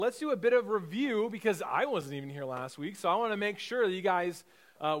Let's do a bit of review because I wasn't even here last week, so I want to make sure that you guys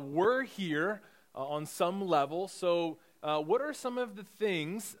were here on some level. So what are some of the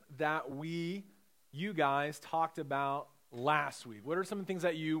things that you guys talked about last week? What are some of the things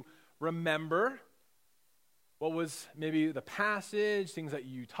that you remember? What was maybe the passage, things that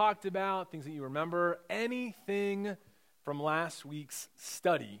you talked about, things that you remember? Anything from last week's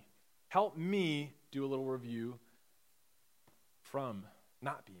study? Help me do a little review from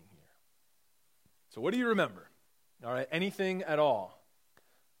not being here. So what do you remember? All right, anything at all?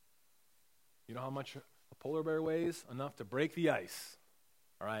 You know how much a polar bear weighs? Enough to break the ice.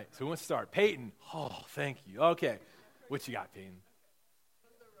 All right, so who wants to start? Peyton. Oh, thank you. Okay, what you got, Peyton?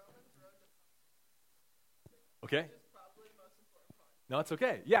 Okay. No, it's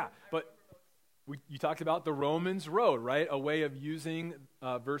okay. Yeah, but you talked about the Romans road, right? A way of using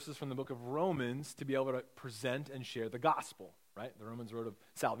verses from the book of Romans to be able to present and share the gospel, right? The Romans road of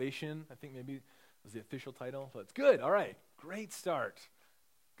salvation, I think maybe was the official title. So it's good. All right. Great start.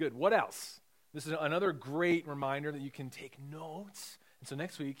 Good. What else? This is another great reminder that you can take notes. And so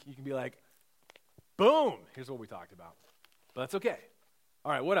next week you can be like, boom, here's what we talked about. But that's okay.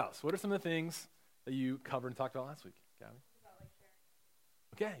 All right. What else? What are some of the things that you covered and talked about last week, Gabby?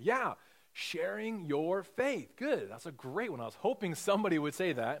 Okay. Yeah. Sharing your faith. Good. That's a great one. I was hoping somebody would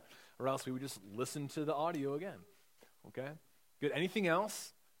say that, or else we would just listen to the audio again. Okay? Good. Anything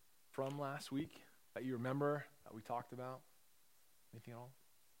else from last week that you remember that we talked about? Anything at all?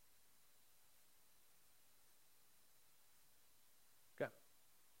 Okay.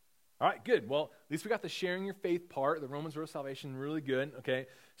 All right, good. Well, at least we got the sharing your faith part, the Romans road of salvation, really good. Okay.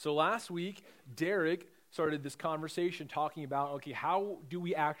 So last week, Derek started this conversation talking about, okay, how do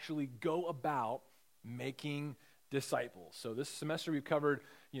we actually go about making disciples? So this semester we've covered,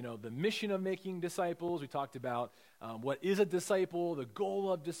 the mission of making disciples. We talked about what is a disciple, the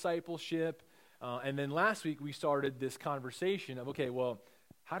goal of discipleship. And then last week we started this conversation of, okay, well,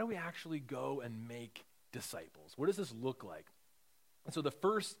 how do we actually go and make disciples? What does this look like? And so the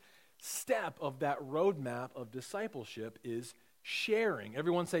first step of that roadmap of discipleship is sharing.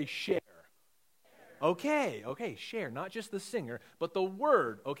 Everyone say share. Okay, share, not just the singer, but the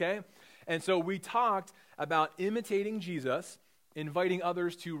word, okay? And so we talked about imitating Jesus, inviting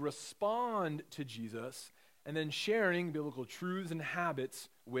others to respond to Jesus, and then sharing biblical truths and habits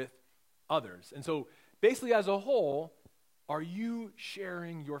with others. And so basically as a whole, are you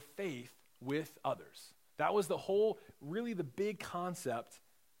sharing your faith with others? That was really the big concept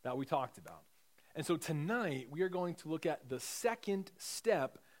that we talked about. And so tonight we are going to look at the second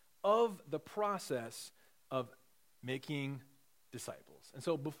step of the process of making disciples. And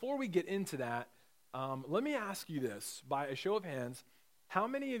so before we get into that, let me ask you this, by a show of hands, how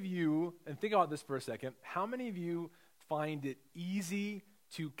many of you, and think about this for a second, how many of you find it easy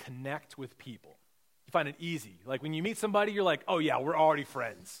to connect with people? You find it easy. Like when you meet somebody, you're like, oh yeah, we're already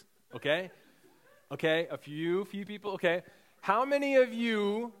friends, okay? Okay, a few people, okay. How many of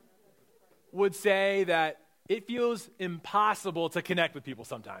you would say that it feels impossible to connect with people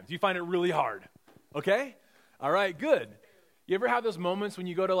sometimes? You find it really hard, okay? All right, good. You ever have those moments when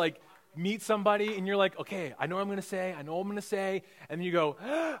you go to meet somebody and you're like, okay, I know what I'm going to say, and then you go,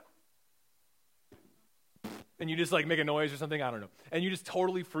 and you just make a noise or something, I don't know, and you just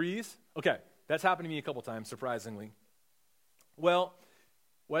totally freeze? Okay, that's happened to me a couple times, surprisingly. Well,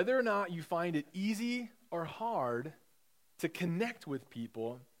 whether or not you find it easy or hard to connect with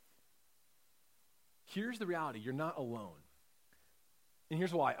people, here's the reality. You're not alone. And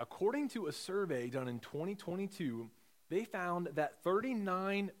here's why. According to a survey done in 2022, they found that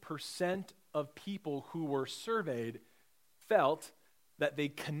 39% of people who were surveyed felt that they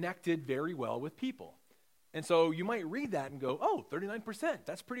connected very well with people. And so you might read that and go, oh, 39%,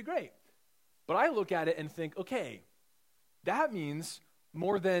 that's pretty great. But I look at it and think, okay, that means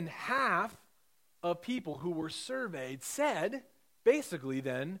more than half of people who were surveyed said, basically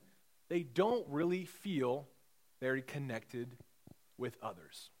then, they don't really feel very connected with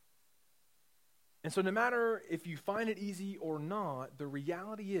others. And so no matter if you find it easy or not, the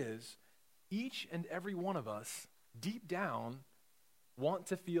reality is each and every one of us, deep down, want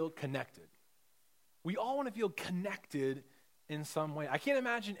to feel connected. We all want to feel connected in some way. I can't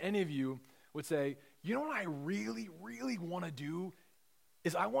imagine any of you would say, you know what I really, really want to do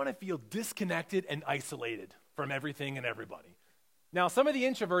is I want to feel disconnected and isolated from everything and everybody. Now, some of the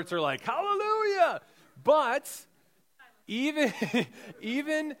introverts are like, hallelujah! But even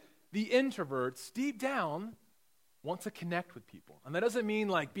the introverts, deep down, want to connect with people. And that doesn't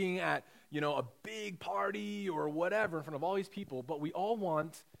mean being at, a big party or whatever in front of all these people, but we all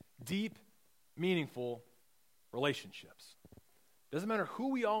want deep, meaningful relationships. Doesn't matter who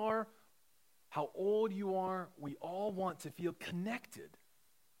we are, how old you are, we all want to feel connected.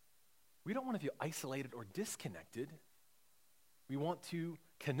 We don't want to feel isolated or disconnected. We want to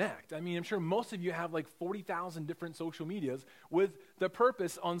connect. I mean, I'm sure most of you have like 40,000 different social medias with the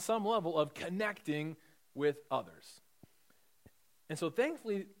purpose on some level of connecting with others. And so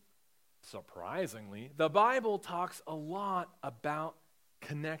thankfully, surprisingly, the Bible talks a lot about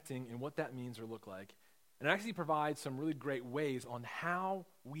connecting and what that means or look like. And it actually provides some really great ways on how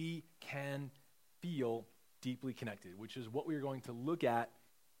we can feel deeply connected, which is what we're going to look at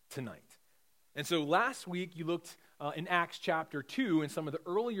tonight. And so last week you looked in Acts chapter 2 in some of the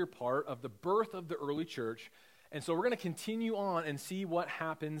earlier part of the birth of the early church. And so we're going to continue on and see what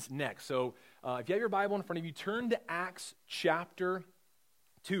happens next. So if you have your Bible in front of you, turn to Acts chapter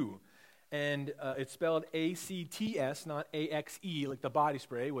 2. And it's spelled A-C-T-S, not A-X-E, like the body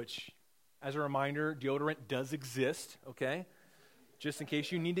spray, which, as a reminder, deodorant does exist, okay? Just in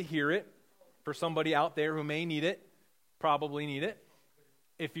case you need to hear it. For somebody out there who may need it, probably need it.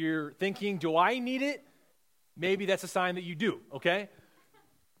 If you're thinking, do I need it? Maybe that's a sign that you do, okay?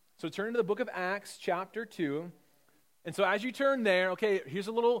 So turn to the book of Acts, chapter 2. And so as you turn there, okay, here's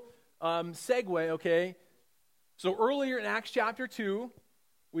a little segue, okay? So earlier in Acts chapter 2,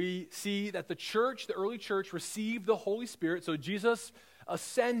 we see that the church, the early church, received the Holy Spirit. So Jesus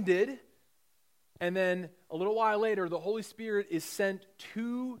ascended, and then a little while later, the Holy Spirit is sent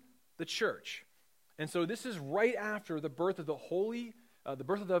to the church. And so this is right after the birth of the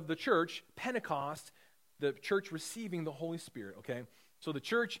birth of the church, Pentecost, the church receiving the Holy Spirit, okay? So the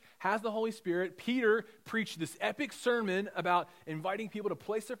church has the Holy Spirit. Peter preached this epic sermon about inviting people to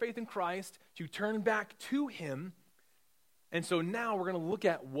place their faith in Christ, to turn back to him. And so now we're going to look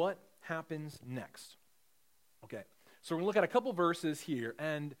at what happens next. Okay, so we're going to look at a couple verses here.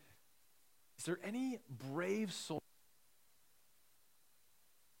 And is there any brave soul?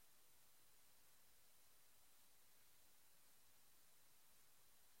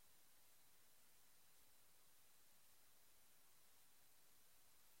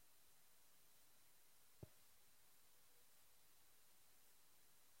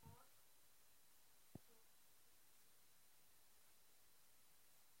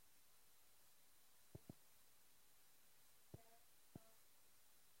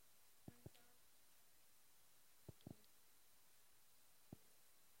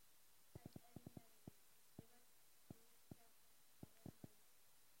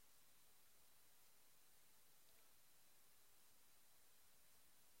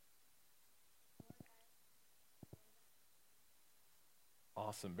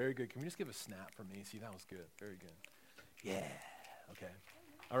 Awesome. Very good. Can we just give a snap for me? See, that was good. Very good. Yeah. Okay.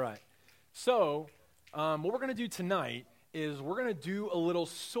 All right. So what we're going to do tonight is we're going to do a little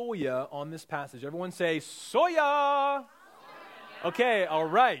soya on this passage. Everyone say, soya! Okay. All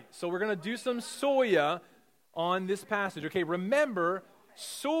right. So we're going to do some soya on this passage. Okay. Remember,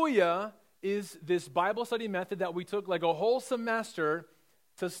 soya is this Bible study method that we took like a whole semester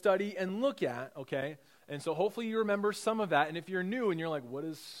to study and look at, okay? And so hopefully you remember some of that. And if you're new and you're like, what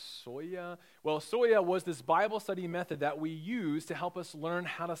is soya? Well, soya was this Bible study method that we use to help us learn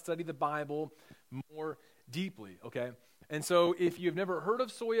how to study the Bible more deeply, okay? And so if you've never heard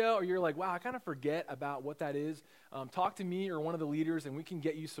of soya or you're like, wow, I kind of forget about what that is, talk to me or one of the leaders and we can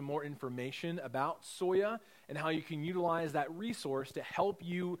get you some more information about soya and how you can utilize that resource to help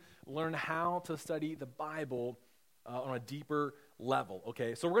you learn how to study the Bible on a deeper level,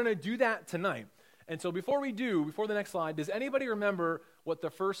 okay? So we're going to do that tonight. And so before the next slide, does anybody remember what the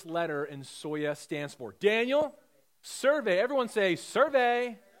first letter in soya stands for? Daniel? Survey. Everyone say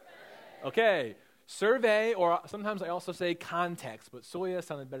survey. Okay. Survey, or sometimes I also say context, but soya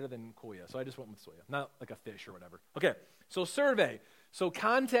sounded better than koya, so I just went with soya, not like a fish or whatever. Okay, so survey. So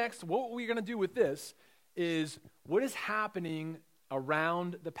context, what we're going to do with this is what is happening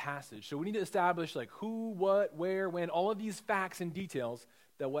around the passage. So we need to establish like who, what, where, when, all of these facts and details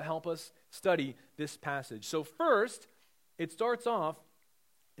that will help us study this passage. So first, it starts off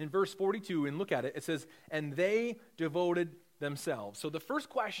in verse 42, and look at it. It says, and they devoted themselves. So the first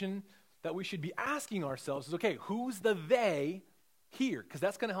question that we should be asking ourselves is, okay, who's the they here? Because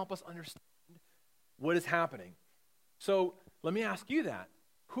that's going to help us understand what is happening. So let me ask you that.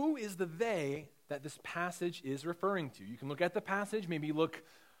 Who is the they that this passage is referring to? You can look at the passage, maybe look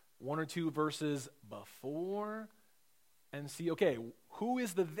one or two verses before and see, okay, who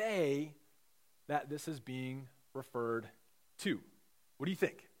is the they that this is being referred to? What do you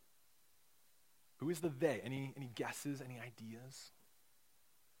think? Who is the they? Any guesses, any ideas?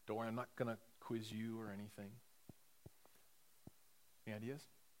 Don't worry, I'm not going to quiz you or anything. Any ideas?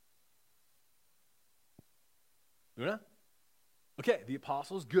 Luna? Okay, the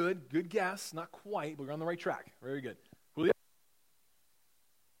apostles, good guess. Not quite, but we're on the right track. Very good. Julio?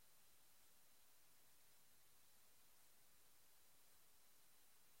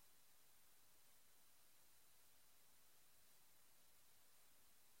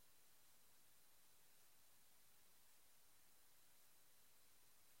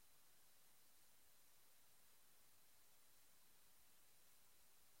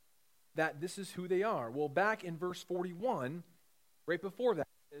 That this is who they are. Well, back in verse 41, right before that,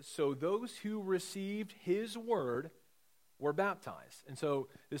 so those who received his word were baptized. And so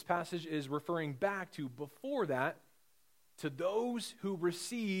this passage is referring back to before that, to those who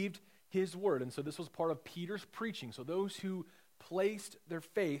received his word. And so this was part of Peter's preaching. So those who placed their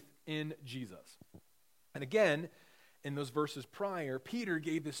faith in Jesus. And again, in those verses prior, Peter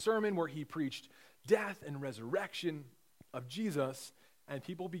gave this sermon where he preached death and resurrection of Jesus, and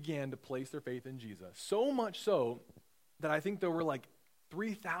people began to place their faith in Jesus. So much so that I think there were like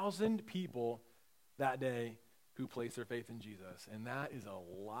 3,000 people that day who placed their faith in Jesus. And that is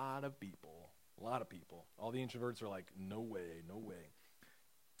a lot of people. A lot of people. All the introverts are like, no way, no way.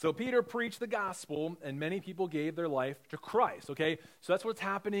 So Peter preached the gospel, and many people gave their life to Christ, okay? So that's what's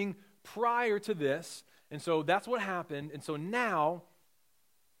happening prior to this. And so that's what happened. And so now,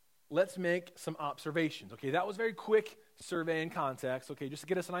 let's make some observations, okay? That was very quick survey and context, okay, just to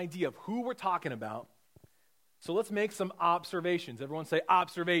get us an idea of who we're talking about. So let's make some observations. Everyone say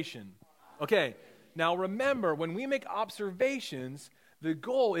observation. Okay, now remember, when we make observations, the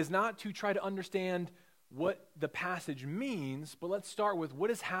goal is not to try to understand what the passage means, but let's start with what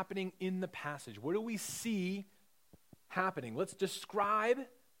is happening in the passage. What do we see happening? Let's describe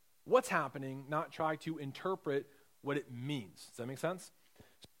what's happening, not try to interpret what it means. Does that make sense?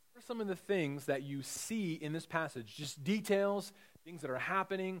 So what are some of the things that you see in this passage? Just details, things that are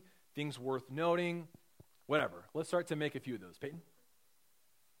happening, things worth noting, whatever. Let's start to make a few of those. Peyton?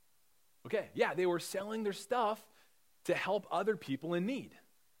 Okay, yeah, they were selling their stuff to help other people in need.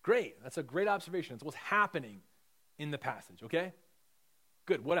 Great. That's a great observation. That's what's happening in the passage, okay?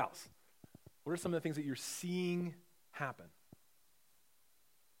 Good. What else? What are some of the things that you're seeing happen?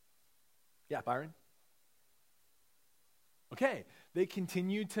 Yeah, Byron? Okay. They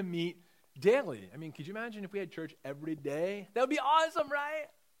continued to meet daily. I mean, could you imagine if we had church every day? That would be awesome, right?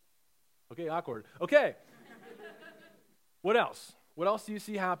 Okay, awkward. Okay. What else? What else do you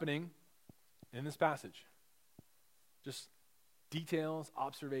see happening in this passage? Just details,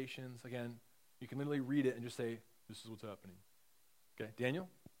 observations. Again, you can literally read it and just say, this is what's happening. Okay, Daniel?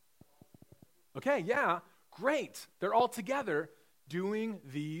 Okay, yeah, great. They're all together doing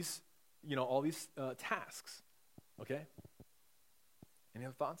these, all these tasks. Okay? Any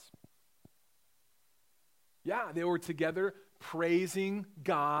other thoughts? Yeah, they were together praising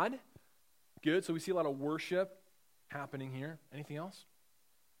God. Good, so we see a lot of worship happening here. Anything else?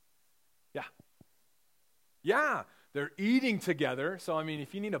 Yeah. Yeah, they're eating together. So, I mean,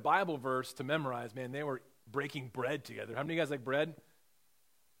 if you need a Bible verse to memorize, man, they were breaking bread together. How many of you guys like bread?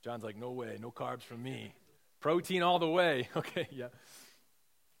 John's like, no way, no carbs from me. Protein all the way. Okay, yeah.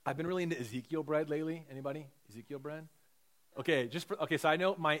 I've been really into Ezekiel bread lately. Anybody? Ezekiel bread? Okay, so I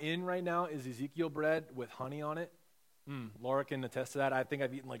know my in right now is Ezekiel bread with honey on it. Laura can attest to that. I think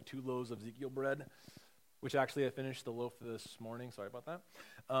I've eaten like 2 loaves of Ezekiel bread, which actually I finished the loaf this morning. Sorry about that.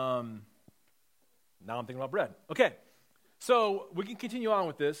 Now I'm thinking about bread. Okay, so we can continue on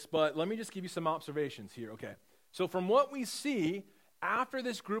with this, but let me just give you some observations here, okay? So from what we see, after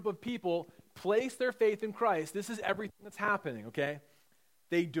this group of people place their faith in Christ, this is everything that's happening, okay?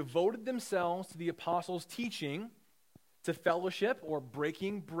 They devoted themselves to the apostles' teaching, to fellowship or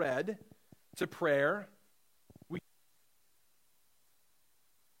breaking bread, to prayer.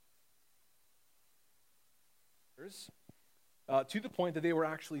 To the point that they were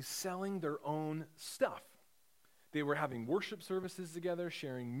actually selling their own stuff. They were having worship services together,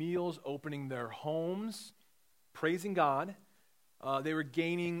 sharing meals, opening their homes, praising God. They were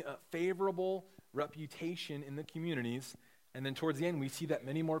gaining a favorable reputation in the communities. And then towards the end, we see that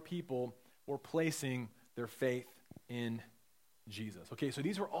many more people were placing their faith in Jesus. Okay, so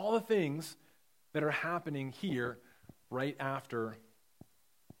these were all the things that are happening here right after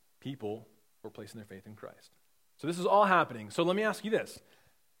people were placing their faith in Christ. So this is all happening. So let me ask you this,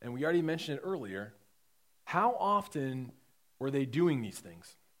 and we already mentioned it earlier. How often were they doing these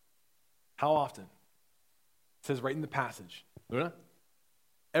things? How often? It says right in the passage.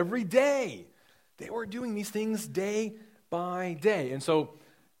 Every day. They were doing these things day by day. And so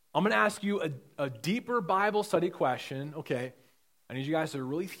I'm going to ask you a deeper Bible study question. Okay, I need you guys to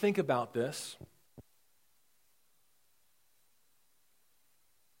really think about this.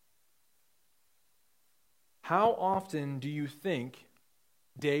 how often do you think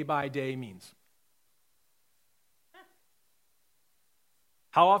day by day means?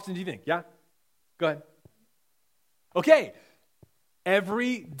 How often do you think? Yeah? Go ahead. Okay.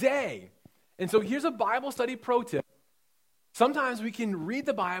 Every day. And so here's a Bible study pro tip. Sometimes we can read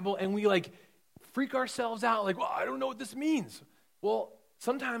the Bible and we freak ourselves out well, I don't know what this means. Well,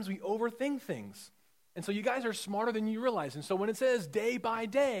 sometimes we overthink things. And so you guys are smarter than you realize. And so when it says day by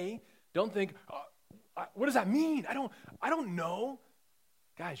day, don't think, what does that mean? I don't know.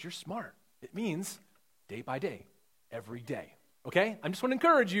 Guys, you're smart. It means day by day, every day. Okay? I just want to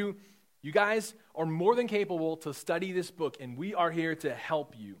encourage you. You guys are more than capable to study this book, and we are here to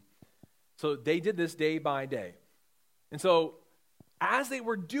help you. So they did this day by day. And so as they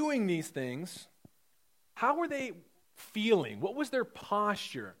were doing these things, how were they feeling? What was their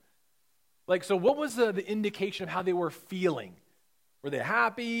posture? So what was the indication of how they were feeling? Were they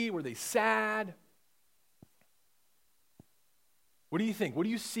happy? Were they sad? What do you think? What do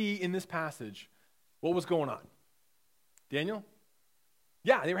you see in this passage? What was going on? Daniel?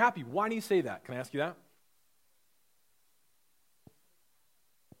 Yeah, they were happy. Why do you say that? Can I ask you that?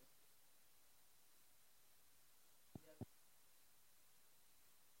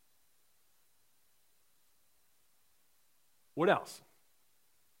 What else?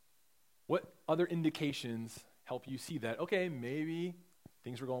 What other indications help you see that? Okay, maybe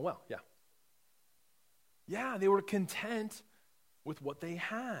things were going well. Yeah. Yeah, they were content with what they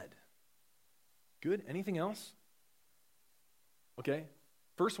had. Good. Anything else? Okay.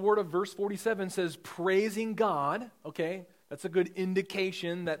 First word of verse 47 says praising God. Okay. That's a good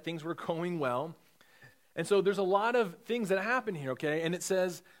indication that things were going well. And so there's a lot of things that happen here, okay? And it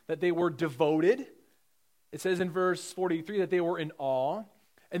says that they were devoted. It says in verse 43 that they were in awe.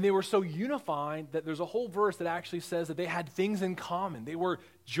 And they were so unified that there's a whole verse that actually says that they had things in common. They were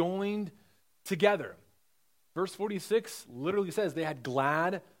joined together. Verse 46 literally says they had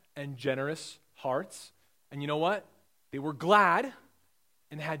glad and generous hearts. And you know what? They were glad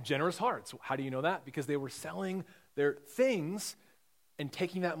and had generous hearts. How do you know that? Because they were selling their things and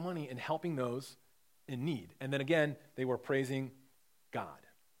taking that money and helping those in need. And then again, they were praising God.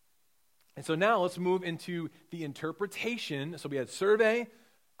 And so now let's move into the interpretation. So we had survey,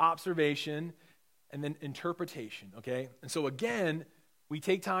 observation, and then interpretation, okay? And so again, we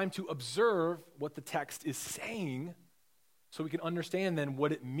take time to observe what the text is saying so we can understand then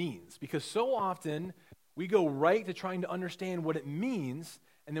what it means. Because so often we go right to trying to understand what it means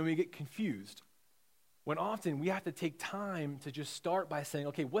and then we get confused. When often we have to take time to just start by saying,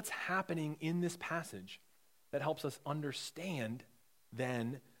 okay, what's happening in this passage that helps us understand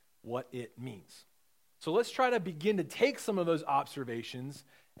then what it means. So let's try to begin to take some of those observations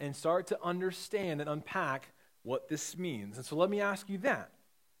and start to understand and unpack what this means. And so let me ask you that.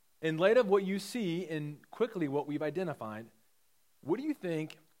 In light of what you see and quickly what we've identified, what do you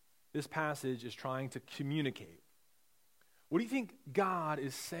think this passage is trying to communicate? What do you think God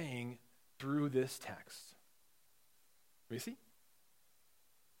is saying through this text? You see?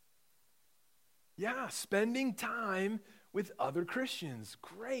 Yeah, spending time with other Christians.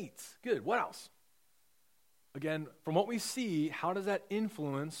 Great. Good. What else? Again, from what we see, how does that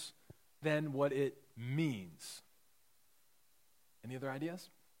influence then what it means? Any other ideas?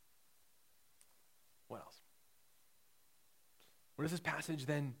 What else? What does this passage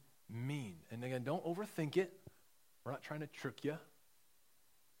then mean? And again, don't overthink it. We're not trying to trick you.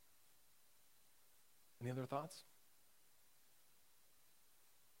 Any other thoughts?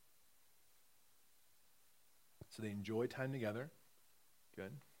 So they enjoy time together.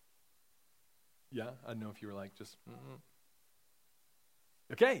 Good. Yeah, I don't know if you were just,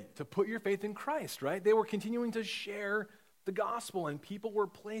 Okay, to put your faith in Christ, right? They were continuing to share the gospel, and people were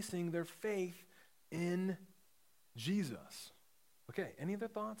placing their faith in Jesus. Okay, any other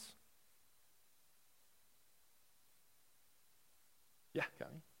thoughts? Yeah,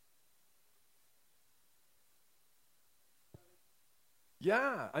 Connie.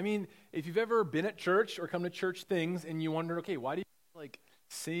 Yeah, I mean, if you've ever been at church or come to church things and you wondered, okay, why do you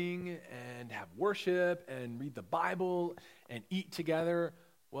sing and have worship and read the Bible and eat together?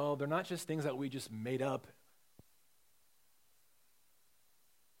 Well, they're not just things that we just made up.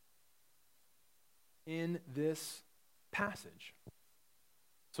 In this passage.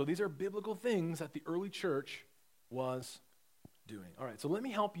 So these are biblical things that the early church was doing. All right, so let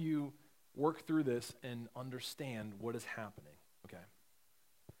me help you work through this and understand what is happening, okay?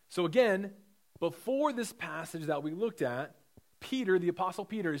 So again, before this passage that we looked at, Peter, the Apostle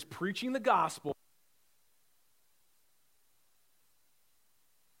Peter, is preaching the gospel.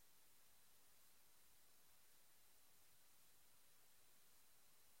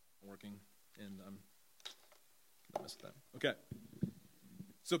 Working, and mess with them. Okay.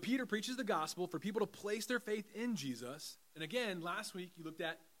 So Peter preaches the gospel for people to place their faith in Jesus. And again, last week you looked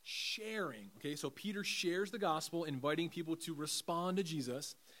at sharing. Okay, so Peter shares the gospel, inviting people to respond to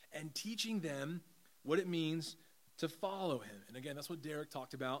Jesus and teaching them what it means to follow him. And again, that's what Derek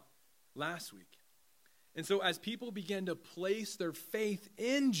talked about last week. And so as people begin to place their faith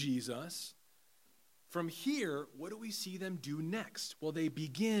in Jesus, from here, what do we see them do next? Well, they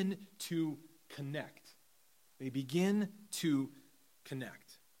begin to connect. They begin to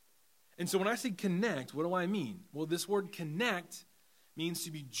connect. And so when I say connect, what do I mean? Well, this word connect means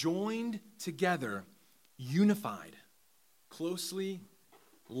to be joined together, unified, closely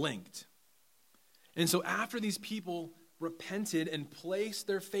linked. And so after these people repented and placed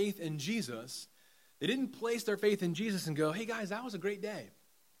their faith in Jesus, they didn't place their faith in Jesus and go, hey guys, that was a great day.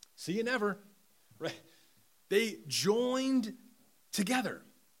 See you never. Right? They joined together.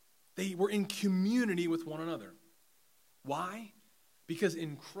 They were in community with one another. Why? Because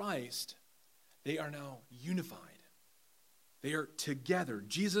in Christ, they are now unified. They are together.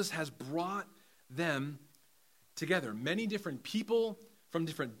 Jesus has brought them together. Many different people from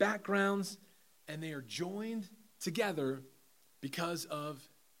different backgrounds, and they are joined together because of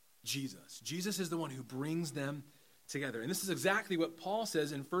Jesus. Jesus is the one who brings them together. And this is exactly what Paul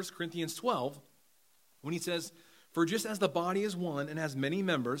says in 1 Corinthians 12 when he says, "For just as the body is one and has many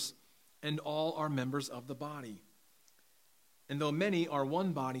members, and all are members of the body. And though many are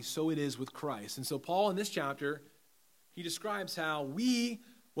one body, so it is with Christ." And so Paul in this chapter, he describes how we,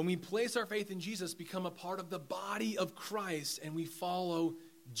 when we place our faith in Jesus, become a part of the body of Christ and we follow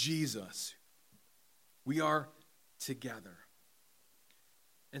Jesus. We are together.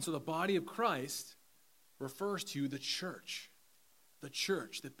 And so the body of Christ refers to the church,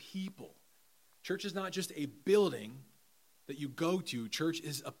 the people. Church is not just a building that you go to. Church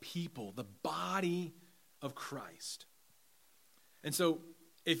is a people, the body of Christ. And so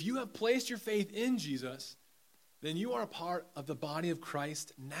if you have placed your faith in Jesus, then you are a part of the body of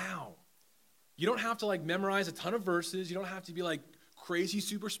Christ now. You don't have to memorize a ton of verses. You don't have to be crazy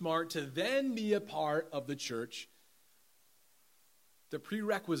super smart to then be a part of the church. The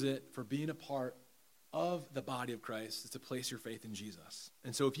prerequisite for being a part of the body of Christ is to place your faith in Jesus.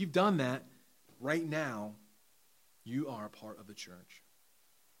 And so if you've done that, right now, you are a part of the church.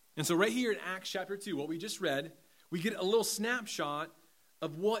 And so right here in Acts chapter 2, what we just read, we get a little snapshot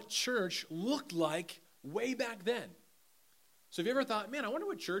of what church looked like way back then. So have you ever thought, man, I wonder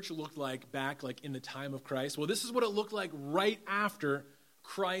what church looked like back in the time of Christ? Well, this is what it looked like right after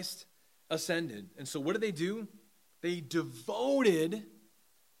Christ ascended. And so what did they do? They devoted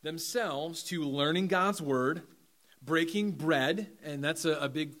themselves to learning God's word, breaking bread, and that's a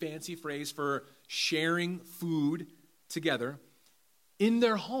big fancy phrase for sharing food together in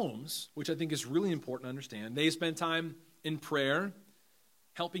their homes, which I think is really important to understand. They spent time in prayer,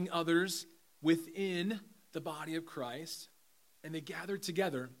 helping others within the body of Christ, and they gathered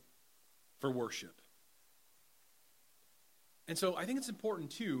together for worship. And so I think it's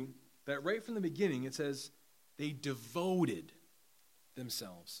important, too, that right from the beginning it says they devoted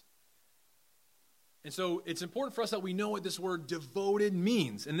themselves. And so it's important for us that we know what this word devoted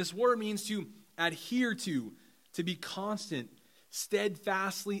means. And this word means to adhere to be constant,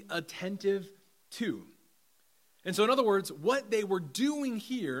 steadfastly attentive to. And so in other words, what they were doing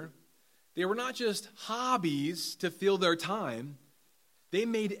here, they were not just hobbies to fill their time. They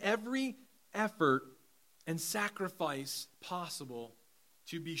made every effort and sacrifice possible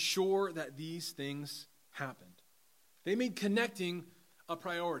to be sure that these things happened. They made connecting a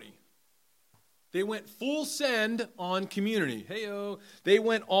priority. They went full send on community. Hey-o. They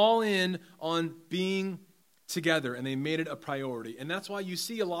went all in on being together, and they made it a priority. And that's why you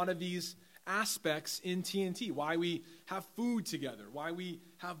see a lot of these aspects in TNT, why we have food together, why we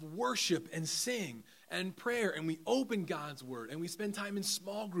have worship and sing and prayer, and we open God's word, and we spend time in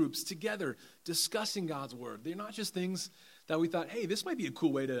small groups together discussing God's word. They're not just things that we thought, hey, this might be a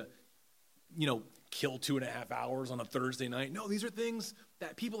cool way to, kill 2.5 hours on a Thursday night. No, these are things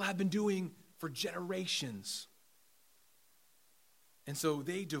that people have been doing for generations. And so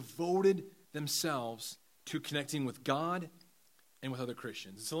they devoted themselves to connecting with God and with other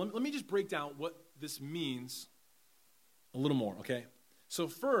Christians. So let me just break down what this means a little more, okay? So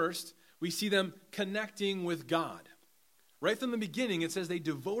first, we see them connecting with God. Right from the beginning, it says they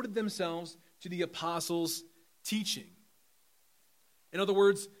devoted themselves to the apostles' teaching. In other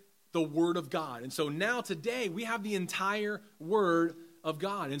words, the Word of God. And so now today, we have the entire Word of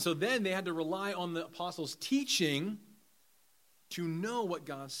God. And so then they had to rely on the apostles' teaching to know what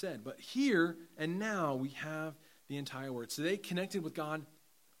God said. But here and now, we have the entire Word. So they connected with God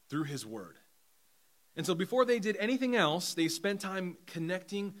through His Word. And so before they did anything else, they spent time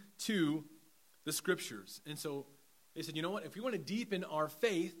connecting to the Scriptures. And so they said, you know what? If we want to deepen our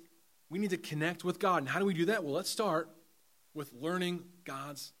faith, we need to connect with God. And how do we do that? Well, let's start with learning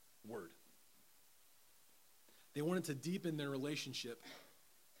God's Word. They wanted to deepen their relationship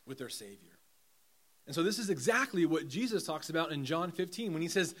with their Savior. And so this is exactly what Jesus talks about in John 15 when he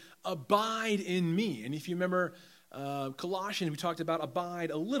says, abide in me. And if you remember Colossians, we talked about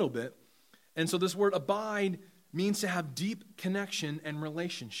abide a little bit. And so this word abide means to have deep connection and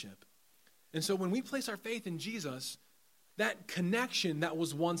relationship. And so when we place our faith in Jesus, that connection that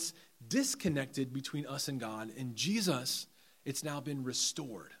was once disconnected between us and God, in Jesus, it's now been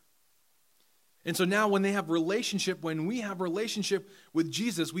restored. And so now when we have relationship with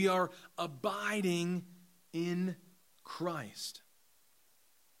Jesus, we are abiding in Christ.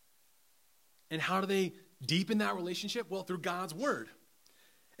 And how do they deepen that relationship? Well, through God's Word.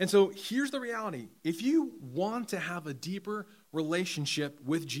 And so here's the reality. If you want to have a deeper relationship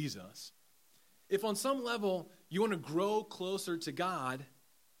with Jesus, if on some level you want to grow closer to God,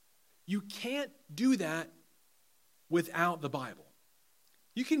 you can't do that without the Bible.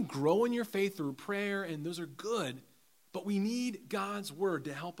 You can grow in your faith through prayer, and those are good, but we need God's Word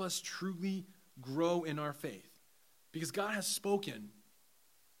to help us truly grow in our faith. Because God has spoken,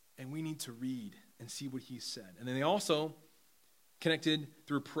 and we need to read and see what He said. And then they also connected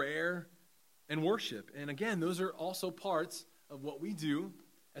through prayer and worship. And again, those are also parts of what we do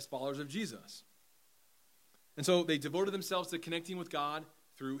as followers of Jesus. And so they devoted themselves to connecting with God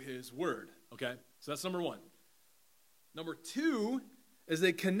through His Word. Okay? So that's number one. Number two is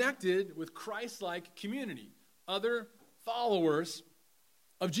they connected with Christ-like community, other followers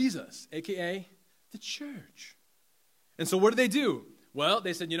of Jesus, a.k.a. the church. And so what did they do? Well,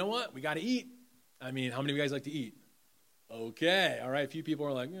 they said, you know what? We got to eat. I mean, how many of you guys like to eat? Okay, all right. A few people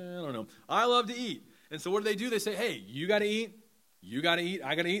are like, I don't know. I love to eat. And so what do? They say, hey, you got to eat. You got to eat.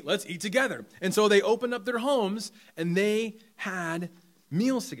 I got to eat. Let's eat together. And so they opened up their homes, and they had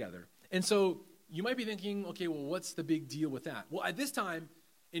meals together. And so you might be thinking, okay, well, what's the big deal with that? Well, at this time,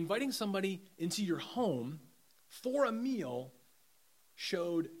 inviting somebody into your home for a meal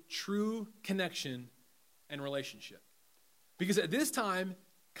showed true connection and relationship. Because at this time,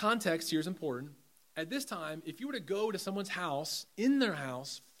 context here is important. At this time, if you were to go to someone's house, in their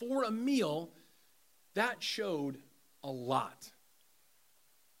house, for a meal, that showed a lot.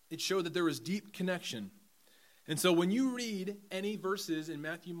 It showed that there was deep connection. And so when you read any verses in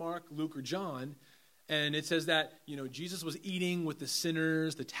Matthew, Mark, Luke, or John, and it says that, Jesus was eating with the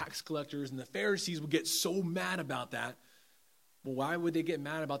sinners, the tax collectors, and the Pharisees would get so mad about that. Well, why would they get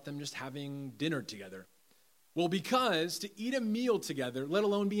mad about them just having dinner together? Well, because to eat a meal together, let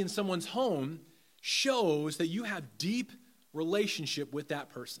alone be in someone's home, shows that you have deep relationship with that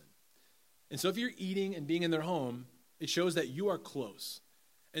person. And so if you're eating and being in their home, it shows that you are close.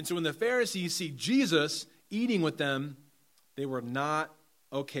 And so when the Pharisees see Jesus eating with them, they were not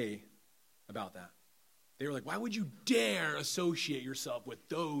okay about that. They were like, why would you dare associate yourself with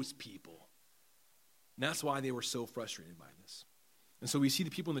those people? And that's why they were so frustrated by this. And so we see the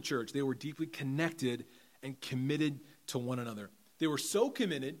people in the church, they were deeply connected and committed to one another. They were so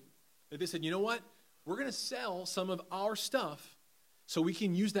committed that they said, you know what? We're going to sell some of our stuff so we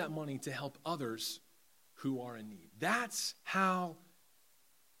can use that money to help others who are in need. That's how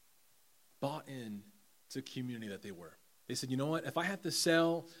bought in to community that they were. They said, you know what? If I have to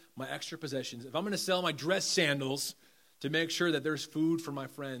sell my extra possessions, if I'm going to sell my dress sandals to make sure that there's food for my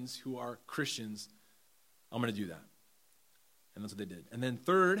friends who are Christians, I'm going to do that. And that's what they did. And then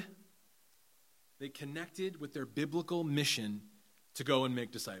third, they connected with their biblical mission to go and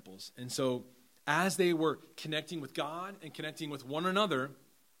make disciples. And so as they were connecting with God and connecting with one another,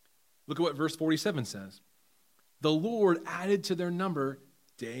 look at what verse 47 says. The Lord added to their number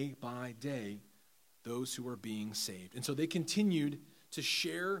day by day those who were being saved. And so they continued to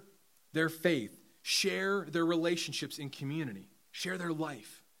share their faith, share their relationships in community, share their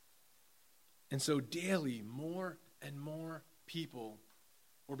life. And so daily, more and more people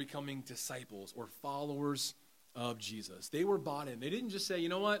were becoming disciples or followers of Jesus. They were bought in. They didn't just say, you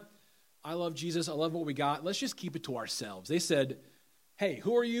know what? I love Jesus. I love what we got. Let's just keep it to ourselves. They said, hey,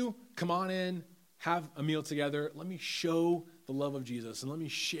 who are you? Come on in, have a meal together. Let me show the love of Jesus, and let me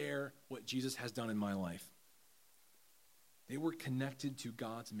share what Jesus has done in my life. They were connected to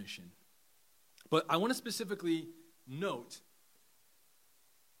God's mission. But I want to specifically note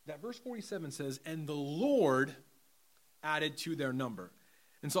that verse 47 says, and the Lord added to their number.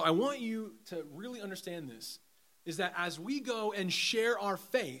 And so I want you to really understand this, is that as we go and share our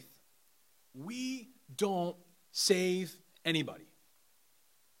faith, we don't save anybody.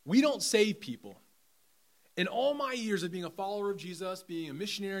 We don't save people. In all my years of being a follower of Jesus, being a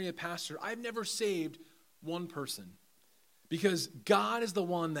missionary, a pastor, I've never saved one person. Because God is the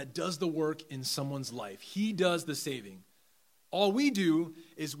one that does the work in someone's life. He does the saving. All we do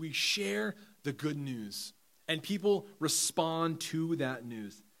is we share the good news, and people respond to that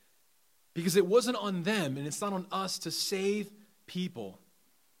news. Because it wasn't on them, and it's not on us to save people.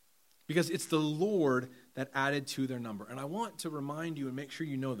 Because it's the Lord that added to their number. And I want to remind you and make sure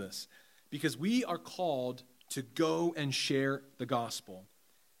you know this. Because we are called to go and share the gospel.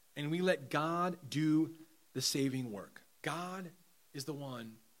 And we let God do the saving work. God is the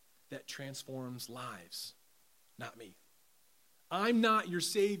one that transforms lives, not me. I'm not your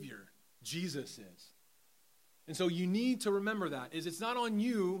Savior. Jesus is. And so you need to remember that. It's not on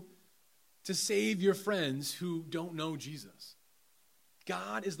you to save your friends who don't know Jesus.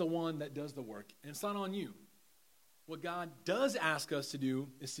 God is the one that does the work, and it's not on you. What God does ask us to do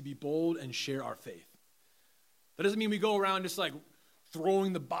is to be bold and share our faith. That doesn't mean we go around just like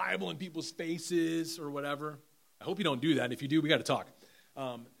throwing the Bible in people's faces or whatever. I hope you don't do that. If you do, we got to talk.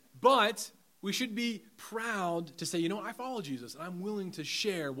 But we should be proud to say, you know, I follow Jesus, and I'm willing to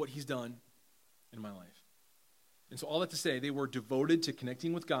share what he's done in my life. And so all that to say, they were devoted to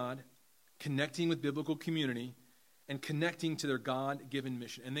connecting with God, connecting with biblical community, and connecting to their God-given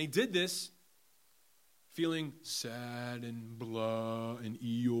mission. And they did this feeling sad and blah and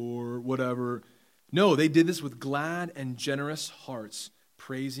Eeyore, whatever. No, they did this with glad and generous hearts,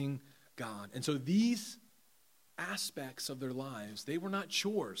 praising God. And so these aspects of their lives, they were not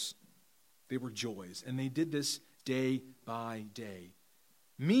chores. They were joys. And they did this day by day.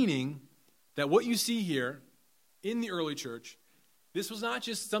 Meaning that what you see here in the early church, this was not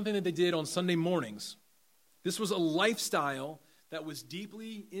just something that they did on Sunday mornings. This was a lifestyle that was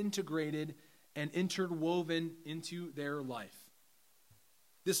deeply integrated and interwoven into their life.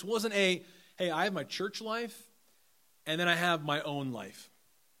 This wasn't hey, I have my church life, and then I have my own life.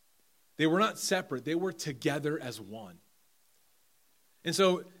 They were not separate. They were together as one. And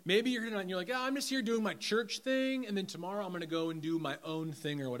so maybe you're here tonight and you're like, I'm just here doing my church thing, and then tomorrow I'm going to go and do my own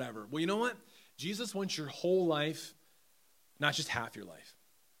thing or whatever. Well, you know what? Jesus wants your whole life, not just half your life.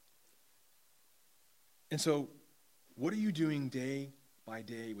 And so what are you doing day by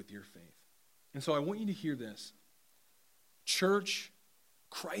day with your faith? And so I want you to hear this. Church,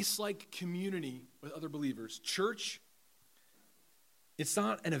 Christ-like community with other believers. Church, it's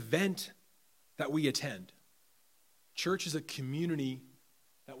not an event that we attend. Church is a community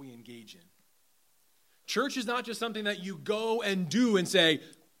that we engage in. Church is not just something that you go and do and say,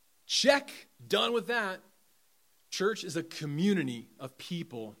 check, done with that. Church is a community of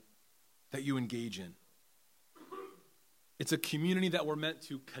people that you engage in. It's a community that we're meant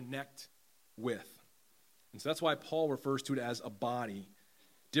to connect with. And so that's why Paul refers to it as a body.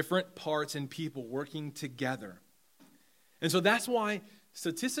 Different parts and people working together. And so that's why,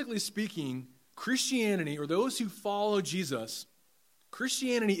 statistically speaking, Christianity, or those who follow Jesus,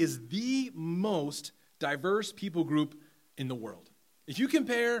 Christianity is the most diverse people group in the world. If you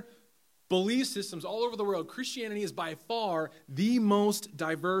compare belief systems all over the world, Christianity is by far the most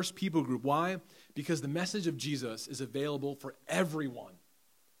diverse people group. Why? Because the message of Jesus is available for everyone.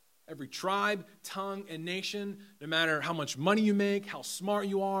 Every tribe, tongue, and nation, no matter how much money you make, how smart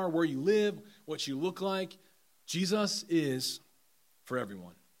you are, where you live, what you look like, Jesus is for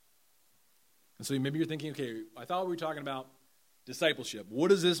everyone. And so maybe you're thinking, okay, I thought we were talking about discipleship. What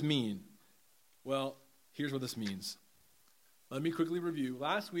does this mean? Well, here's what this means. Let me quickly review.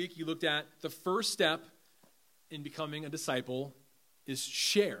 Last week, you looked at the first step in becoming a disciple is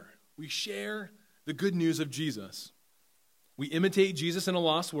share. We share the good news of Jesus. We imitate Jesus in a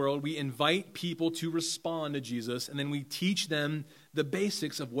lost world. We invite people to respond to Jesus, and then we teach them the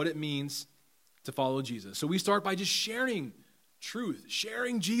basics of what it means to follow Jesus. So we start by just sharing truth,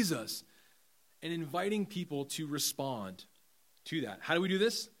 sharing Jesus, and inviting people to respond to that. How do we do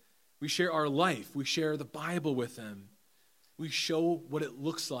this? We share our life. We share the Bible with them. We show what it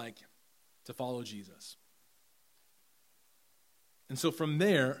looks like to follow Jesus. And so from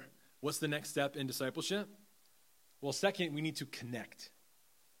there, what's the next step in discipleship? Well, second, we need to connect.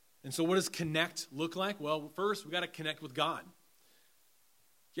 And so what does connect look like? Well, first, we got to connect with God.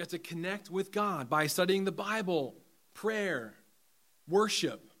 You have to connect with God by studying the Bible, prayer,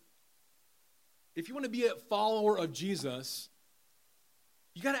 worship. If you want to be a follower of Jesus,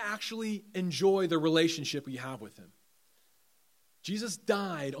 you got to actually enjoy the relationship we have with him. Jesus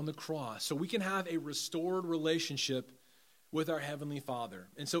died on the cross so we can have a restored relationship with our Heavenly Father.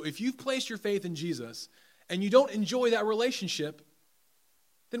 And so if you've placed your faith in Jesus and you don't enjoy that relationship,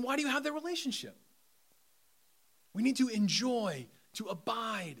 then why do you have that relationship? We need to enjoy, to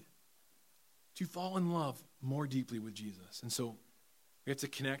abide to fall in love more deeply with Jesus. And so we have to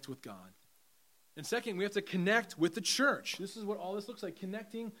connect with God. And second, we have to connect with the church. This is what all this looks like,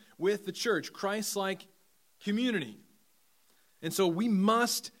 connecting with the church, Christ-like community. And so we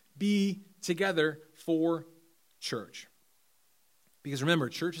must be together for church. Because remember,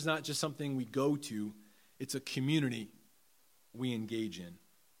 church is not just something we go to, it's a community we engage in.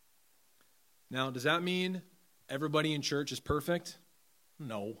 Now, does that mean everybody in church is perfect?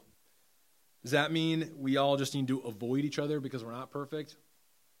 No. Does that mean we all just need to avoid each other because we're not perfect?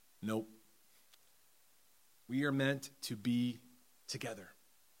 Nope. We are meant to be together,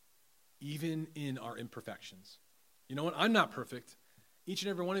 even in our imperfections. You know what? I'm not perfect. Each and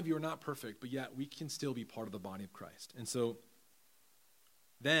every one of you are not perfect, but yet we can still be part of the body of Christ. And so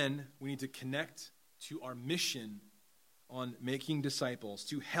then we need to connect to our mission on making disciples,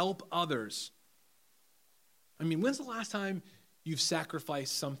 to help others. I mean, when's the last time you've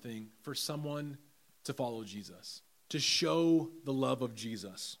sacrificed something for someone to follow Jesus, to show the love of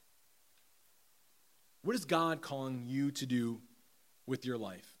Jesus? What is God calling you to do with your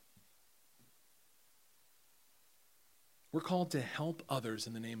life? We're called to help others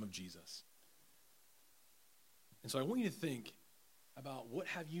in the name of Jesus. And so I want you to think about what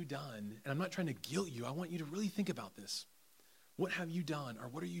have you done, and I'm not trying to guilt you. I want you to really think about this. What have you done, or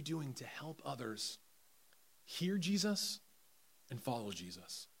what are you doing to help others hear Jesus and follow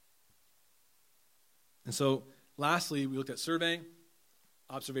Jesus? And so lastly, we looked at survey,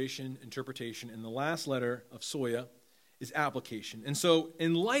 observation, interpretation, and the last letter of Soya is application. And so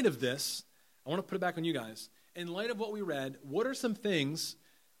in light of this, I want to put it back on you guys. In light of what we read, what are some things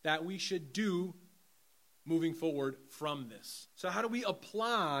that we should do moving forward from this? So how do we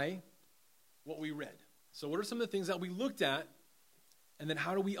apply what we read? So what are some of the things that we looked at, and then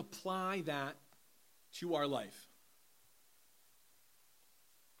how do we apply that to our life?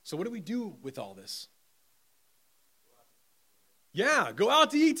 So what do we do with all this? Yeah, go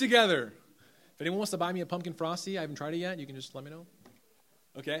out to eat together. If anyone wants to buy me a pumpkin frosty, I haven't tried it yet, you can just let me know.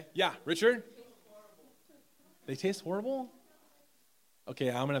 Okay, yeah, Richard? They taste horrible? Okay,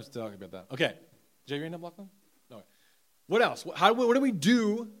 I'm going to have to talk about that. Okay, did you have your hand up, Lachlan? No. What else? What do we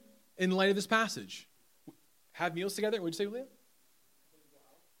do in light of this passage? Have meals together? What did you say, Leah?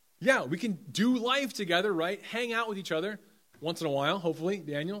 Yeah, we can do life together, right? Hang out with each other once in a while, hopefully,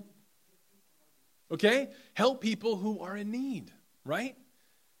 Daniel. Okay? Help people who are in need, right?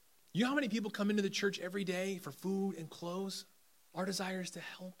 You know how many people come into the church every day for food and clothes? Our desire is to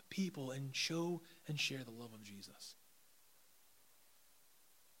help people and show and share the love of Jesus.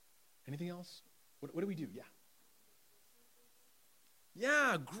 Anything else? What do we do? Yeah.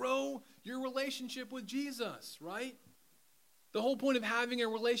 Yeah, grow your relationship with Jesus, right? The whole point of having a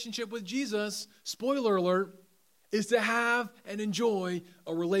relationship with Jesus, spoiler alert, is to have and enjoy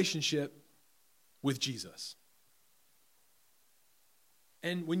a relationship with Jesus.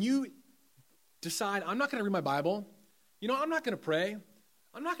 And when you decide, I'm not going to read my Bible, I'm not going to pray,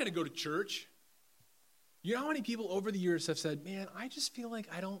 I'm not going to go to church. You know how many people over the years have said, man, I just feel like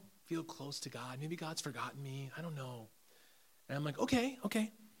I don't feel close to God. Maybe God's forgotten me. I don't know. And I'm like, okay.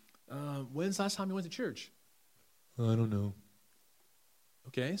 When's the last time you went to church? I don't know.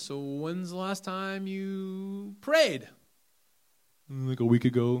 Okay, so when's the last time you prayed? Like a week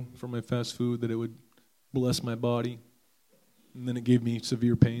ago for my fast food that it would bless my body. And then it gave me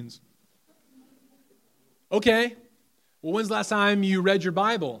severe pains. Okay, well, when's the last time you read your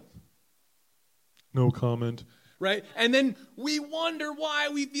Bible? No comment. Right? And then we wonder why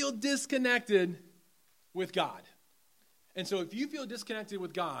we feel disconnected with God. And so if you feel disconnected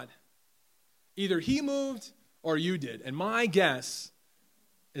with God, either He moved or you did. And my guess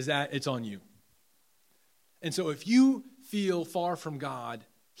is that it's on you. And so if you feel far from God,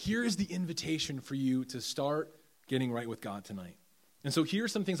 here is the invitation for you to start getting right with God tonight. And so here are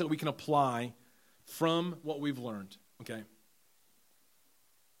some things that we can apply from what we've learned, okay?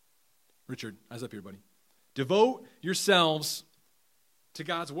 Richard, eyes up here, buddy. Devote yourselves to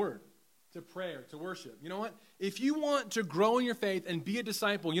God's word, to prayer, to worship. You know what? If you want to grow in your faith and be a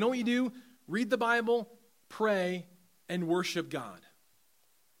disciple, you know what you do? Read the Bible, pray, and worship God.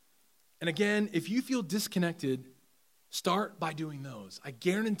 And again, if you feel disconnected, start by doing those. I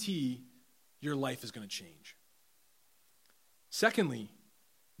guarantee your life is going to change. Secondly,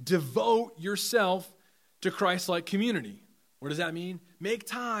 devote yourself to Christ-like community. What does that mean? Make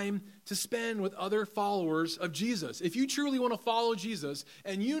time to spend with other followers of Jesus. If you truly want to follow Jesus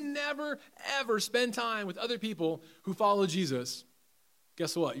and you never, ever spend time with other people who follow Jesus,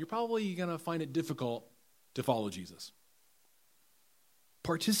 guess what? You're probably going to find it difficult to follow Jesus.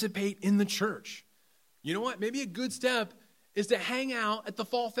 Participate in the church. You know what? Maybe a good step is to hang out at the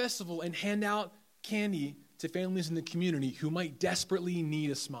fall festival and hand out candy to families in the community who might desperately need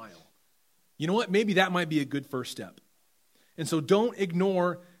a smile. You know what? Maybe that might be a good first step. And so don't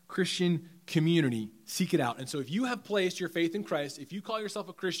ignore Christian community. Seek it out. And so if you have placed your faith in Christ, if you call yourself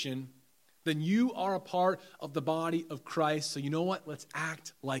a Christian, then you are a part of the body of Christ. So you know what? Let's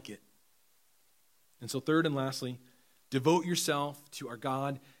act like it. And so third and lastly, devote yourself to our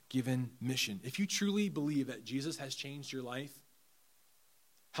God-given mission. If you truly believe that Jesus has changed your life,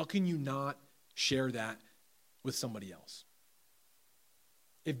 how can you not share that with somebody else?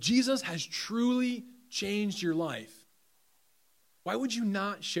 If Jesus has truly changed your life, why would you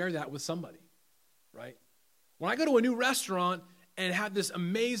not share that with somebody, right? When I go to a new restaurant and have this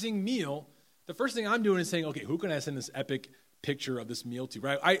amazing meal, the first thing I'm doing is saying, okay, who can I send this epic picture of this meal to,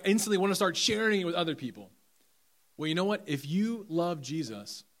 right? I instantly want to start sharing it with other people. Well, you know what? If you love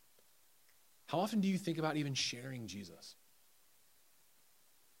Jesus, how often do you think about even sharing Jesus?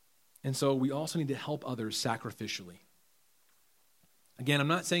 And so we also need to help others sacrificially. Again, I'm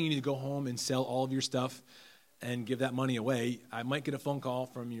not saying you need to go home and sell all of your stuff and give that money away. I might get a phone call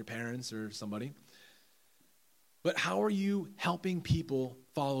from your parents or somebody. But how are you helping people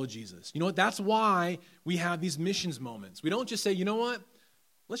follow Jesus? You know what? That's why we have these missions moments. We don't just say, you know what?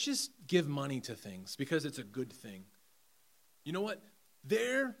 Let's just give money to things because it's a good thing. You know what?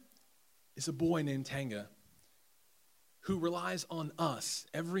 There is a boy named Tanga who relies on us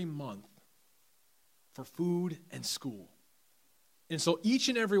every month for food and school. And so each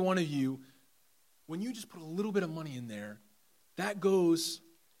and every one of you, when you just put a little bit of money in there, that goes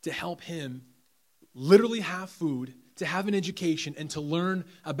to help him literally have food, to have an education, and to learn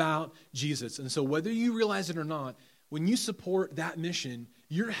about Jesus. And so whether you realize it or not, when you support that mission,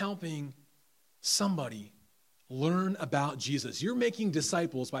 you're helping somebody learn about Jesus. You're making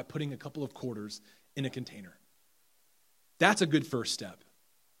disciples by putting a couple of quarters in a container. That's a good first step.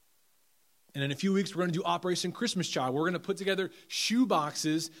 And in a few weeks, we're going to do Operation Christmas Child. We're going to put together shoe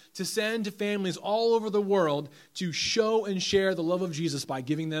boxes to send to families all over the world to show and share the love of Jesus by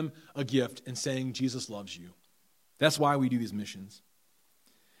giving them a gift and saying, Jesus loves you. That's why we do these missions.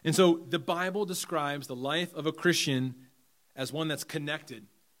 And so the Bible describes the life of a Christian as one that's connected,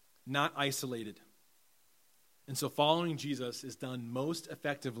 not isolated. And so following Jesus is done most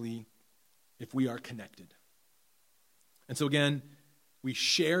effectively if we are connected. And so again, we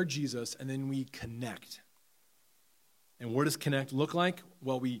share Jesus and then we connect. And what does connect look like?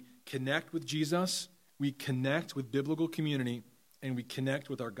 Well, we connect with Jesus, we connect with biblical community, and we connect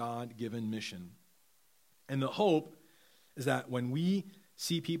with our God-given mission. And the hope is that when we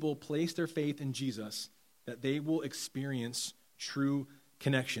see people place their faith in Jesus, that they will experience true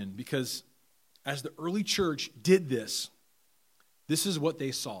connection. Because as the early church did this is what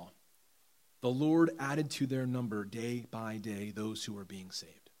they saw. The Lord added to their number day by day those who were being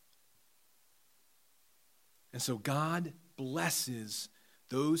saved. And so God blesses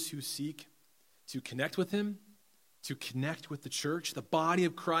those who seek to connect with him, to connect with the church, the body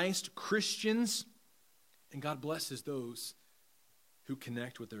of Christ, Christians, and God blesses those who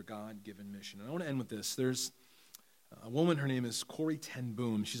connect with their God-given mission. And I want to end with this. There's a woman, her name is Corrie ten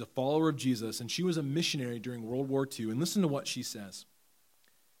Boom. She's a follower of Jesus, and she was a missionary during World War II. And listen to what she says.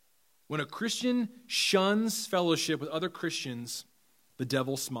 When a Christian shuns fellowship with other Christians, the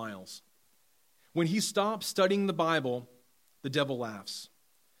devil smiles. When he stops studying the Bible, the devil laughs.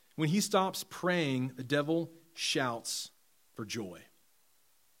 When he stops praying, the devil shouts for joy.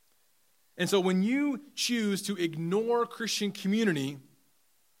 And so when you choose to ignore Christian community,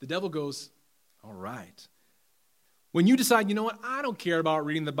 the devil goes, all right. When you decide, you know what, I don't care about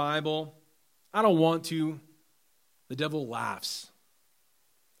reading the Bible, I don't want to, the devil laughs.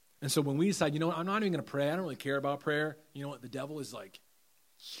 And so when we decide, you know what, I'm not even going to pray, I don't really care about prayer, you know what, the devil is like,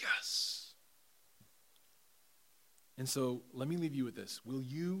 yes. And so let me leave you with this. Will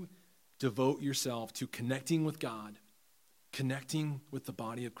you devote yourself to connecting with God, connecting with the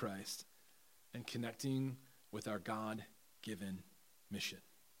body of Christ, and connecting with our God-given mission?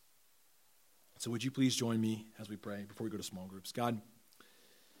 So would you please join me as we pray before we go to small groups? God,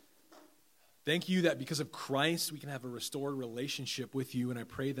 thank you that because of Christ, we can have a restored relationship with you. And I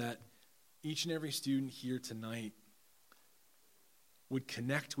pray that each and every student here tonight would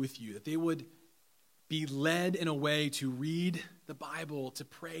connect with you, that they would be led in a way to read the Bible, to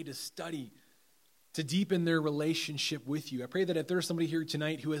pray, to study, to deepen their relationship with you. I pray that if there's somebody here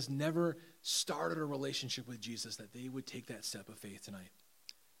tonight who has never started a relationship with Jesus, that they would take that step of faith tonight.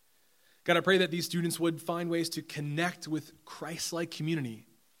 God, I pray that these students would find ways to connect with Christ-like community.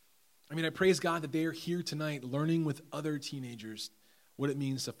 I mean, I praise God that they are here tonight learning with other teenagers what it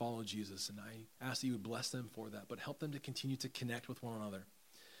means to follow Jesus. And I ask that you would bless them for that, but help them to continue to connect with one another.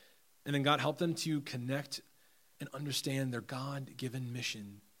 And then God, help them to connect and understand their God-given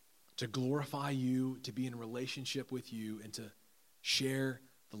mission to glorify you, to be in relationship with you, and to share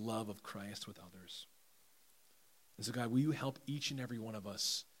the love of Christ with others. And so, God, will you help each and every one of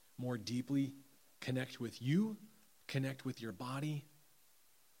us more deeply connect with you, connect with your body,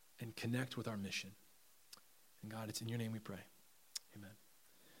 and connect with our mission. And God, it's in your name we pray. Amen.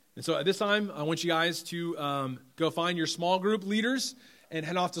 And so at this time, I want you guys to go find your small group leaders and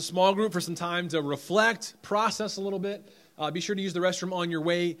head off to small group for some time to reflect, process a little bit. Be sure to use the restroom on your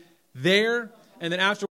way there. And then after